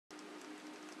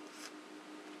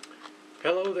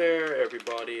Hello there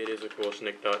everybody, it is of course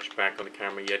Nick Dutch back on the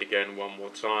camera yet again one more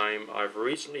time. I've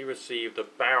recently received a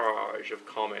barrage of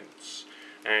comments,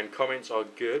 and comments are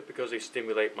good because they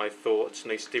stimulate my thoughts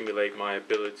and they stimulate my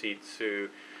ability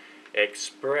to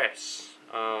express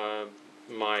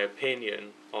my opinion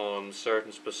on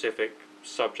certain specific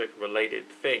subject related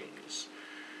things,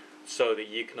 so that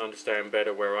you can understand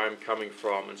better where I'm coming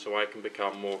from, and so I can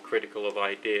become more critical of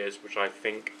ideas which I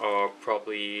think are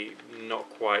probably not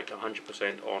quite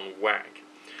 100% on whack.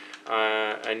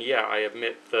 And yeah, I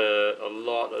admit that a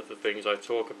lot of the things I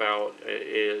talk about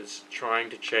is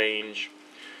trying to change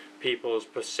people's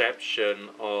perception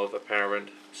of apparent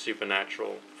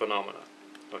supernatural phenomena,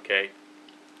 okay?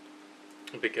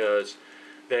 Because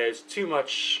there's too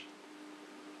much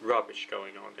rubbish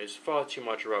going on. There's far too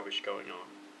much rubbish going on.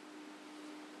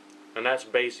 And that's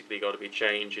basically got to be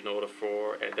changed in order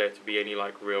for there to be any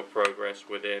real progress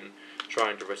within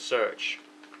trying to research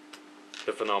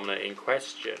the phenomena in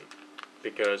question,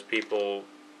 because people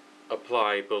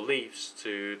apply beliefs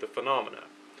to the phenomena.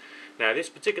 Now this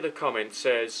particular comment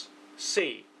says,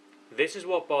 "See, this is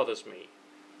what bothers me.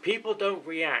 People don't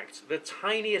react the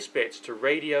tiniest bit to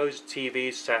radios,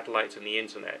 TVs, satellites and the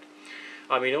internet.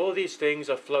 I mean, all these things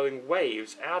are flowing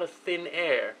waves out of thin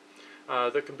air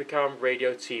that can become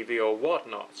radio, TV or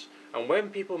whatnot. And when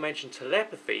people mention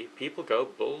telepathy, people go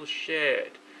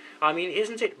bullshit. I mean,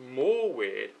 isn't it more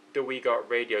weird that we got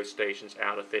radio stations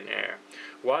out of thin air?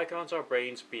 Why can't our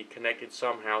brains be connected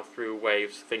somehow through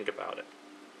waves? Think about it."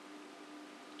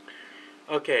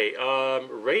 Okay,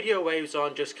 radio waves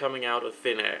aren't just coming out of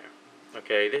thin air.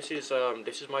 Okay, this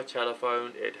is my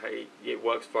telephone. It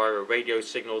works via a radio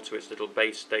signal to its little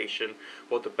base station.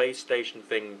 What the base station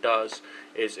thing does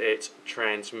is it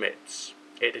transmits.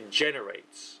 It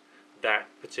generates that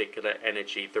particular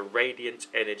energy, the radiant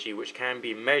energy, which can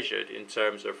be measured in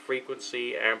terms of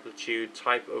frequency, amplitude,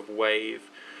 type of wave,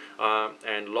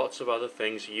 and lots of other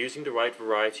things using the right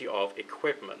variety of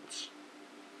equipment.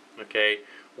 Okay,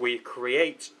 we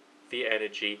create the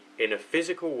energy in a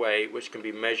physical way which can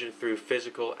be measured through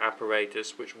physical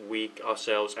apparatus which we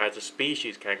ourselves as a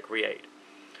species can create.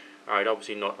 Alright,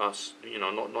 obviously not us,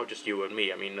 not just you and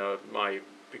me. I mean, my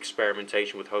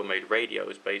experimentation with homemade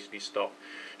radios basically stopped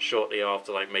shortly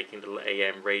after making little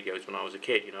AM radios when I was a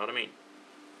kid, you know what I mean?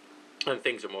 And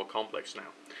things are more complex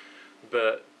now.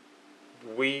 But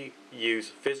we use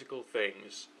physical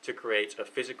things to create a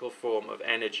physical form of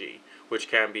energy which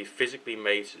can be physically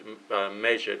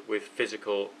measured with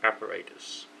physical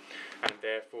apparatus, and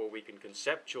therefore we can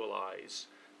conceptualize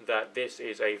that this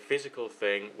is a physical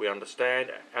thing. We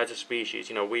understand as a species,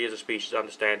 we as a species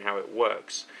understand how it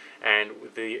works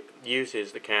and the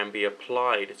uses that can be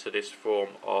applied to this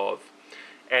form of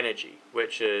energy,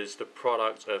 which is the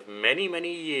product of many,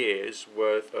 many years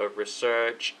worth of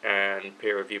research and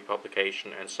peer review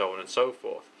publication and so on and so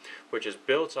forth, which has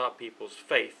built up people's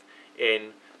faith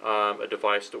in a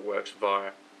device that works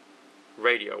via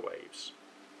radio waves.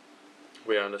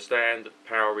 We understand that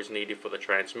power is needed for the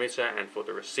transmitter and for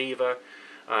the receiver,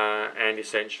 and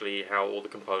essentially how all the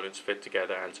components fit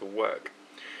together and to work.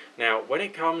 Now, when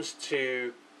it comes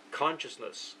to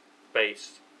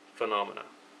consciousness-based phenomena,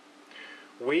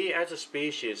 we as a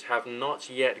species have not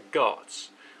yet got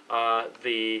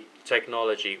the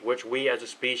technology which we as a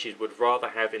species would rather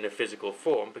have in a physical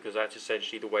form, because that's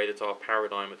essentially the way that our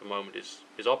paradigm at the moment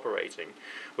is operating,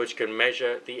 which can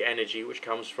measure the energy which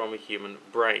comes from a human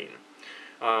brain.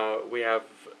 We have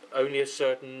only a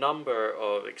certain number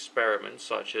of experiments,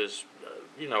 such as,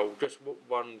 just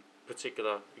one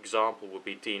particular example would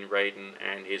be Dean Radin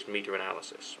and his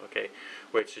meta-analysis, okay,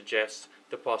 which suggests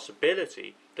the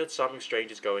possibility that something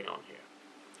strange is going on here.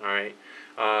 Alright,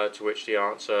 to which the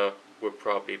answer would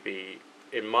probably be,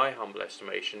 in my humble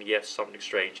estimation, yes, something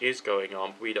strange is going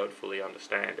on, but we don't fully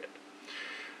understand it.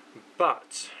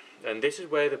 But, and this is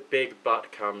where the big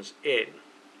but comes in,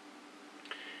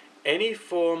 any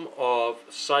form of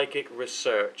psychic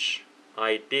research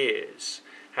ideas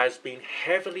has been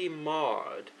heavily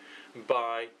marred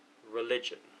by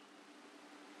religion,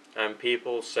 and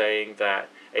people saying that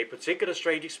a particular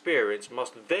strange experience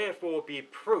must therefore be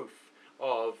proof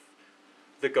of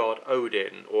the god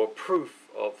Odin, or proof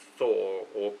of Thor,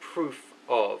 or proof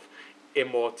of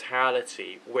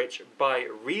immortality, which by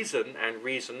reason and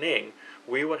reasoning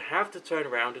we would have to turn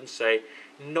around and say,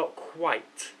 not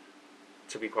quite,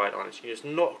 to be quite honest. It's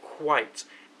not quite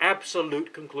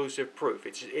absolute conclusive proof.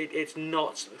 It's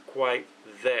not quite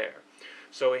there.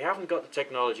 So we haven't got the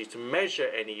technology to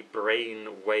measure any brain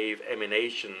wave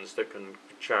emanations that can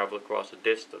travel across a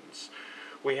distance.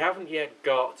 We haven't yet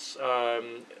got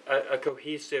a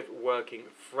cohesive working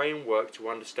framework to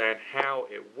understand how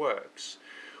it works.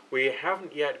 We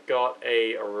haven't yet got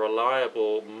a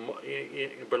reliable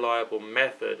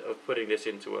method of putting this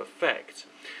into effect.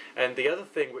 And the other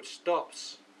thing which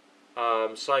stops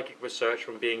psychic research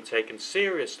from being taken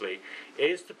seriously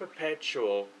is the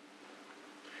perpetual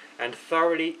and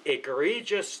thoroughly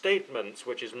egregious statements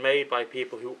which is made by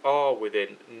people who are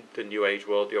within the New Age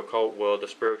world, the occult world, the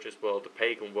spiritualist world, the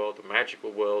pagan world, the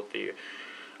magical world, the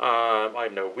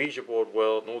Ouija board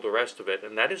world, and all the rest of it.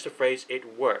 And that is the phrase, "it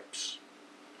works."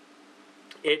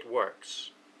 It works.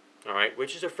 Alright,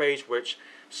 which is a phrase which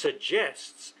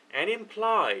suggests and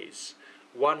implies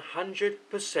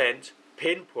 100%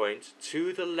 pinpoint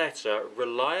to the letter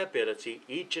reliability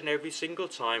each and every single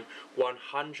time,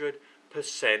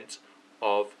 100%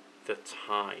 of the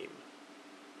time.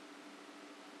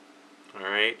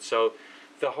 Alright, so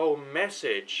the whole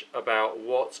message about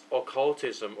what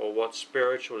occultism or what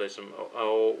spiritualism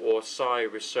or psi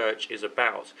research is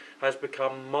about has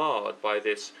become marred by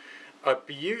this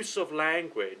abuse of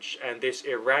language and this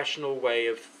irrational way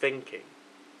of thinking.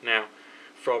 Now,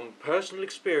 from personal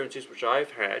experiences which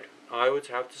I've had, I would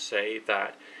have to say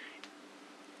that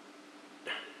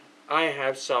I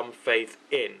have some faith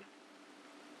in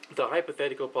the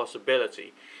hypothetical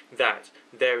possibility that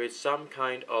there is some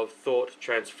kind of thought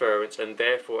transference, and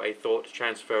therefore a thought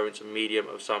transference medium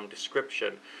of some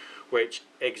description, which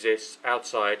exists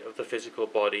outside of the physical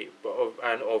body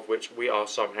and of which we are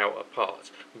somehow a part.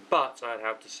 But I'd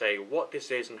have to say what this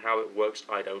is and how it works,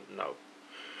 I don't know.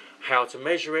 How to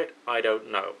measure it, I don't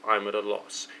know. I'm at a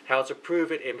loss. How to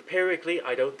prove it empirically,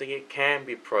 I don't think it can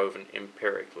be proven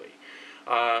empirically.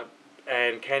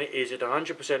 And is it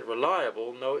 100%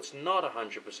 reliable? No, it's not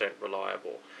 100%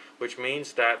 reliable, which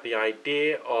means that the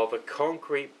idea of a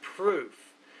concrete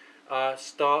proof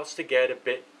starts to get a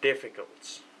bit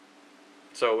difficult.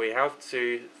 So we have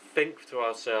to think to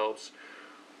ourselves,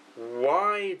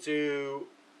 why do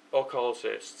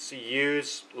occultists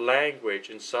use language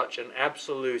in such an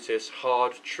absolutist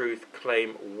hard truth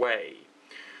claim way?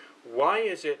 Why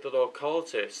is it that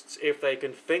occultists, if they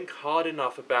can think hard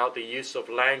enough about the use of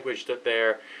language that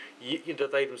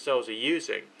they themselves are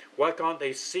using, why can't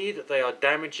they see that they are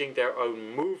damaging their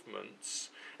own movements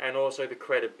and also the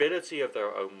credibility of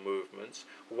their own movements?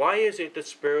 Why is it that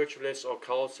spiritualists,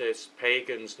 occultists,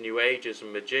 pagans, New Agers,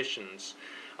 and magicians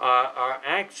are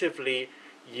actively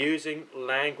using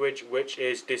language which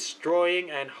is destroying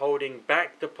and holding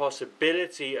back the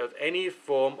possibility of any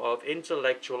form of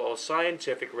intellectual or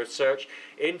scientific research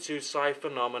into psi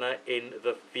phenomena in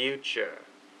the future?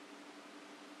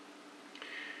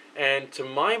 And to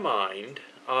my mind,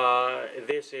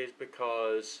 this is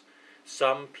because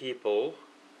some people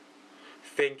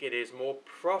think it is more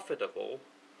profitable,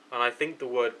 and I think the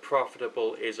word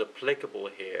profitable is applicable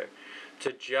here,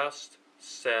 to just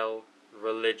sell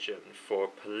religion for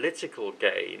political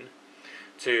gain,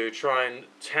 to try and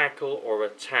tackle or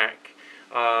attack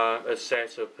a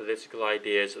set of political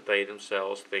ideas that they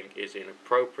themselves think is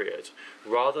inappropriate,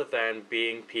 rather than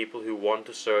being people who want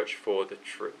to search for the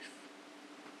truth.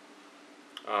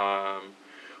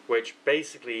 Which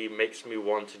basically makes me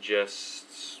want to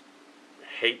just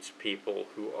hate people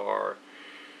who are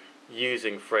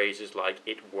using phrases like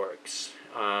 "it works"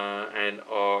 and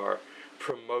are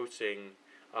promoting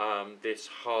this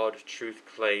hard truth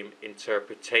claim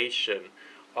interpretation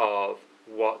of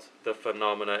what the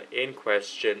phenomena in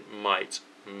question might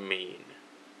mean.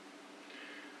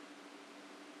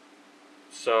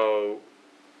 So,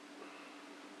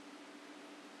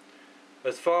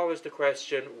 as far as the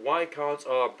question, why can't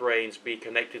our brains be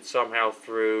connected somehow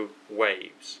through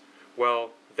waves?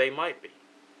 Well, they might be,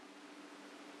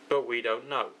 but we don't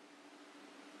know.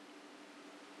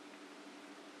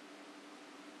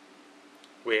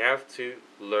 We have to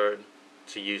learn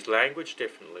to use language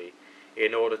differently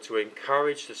in order to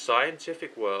encourage the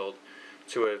scientific world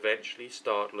to eventually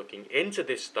start looking into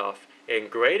this stuff in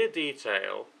greater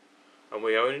detail, and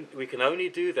we can only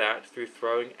do that through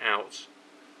throwing out,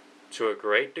 to a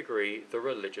great degree, the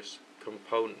religious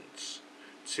components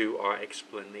to our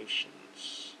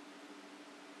explanations.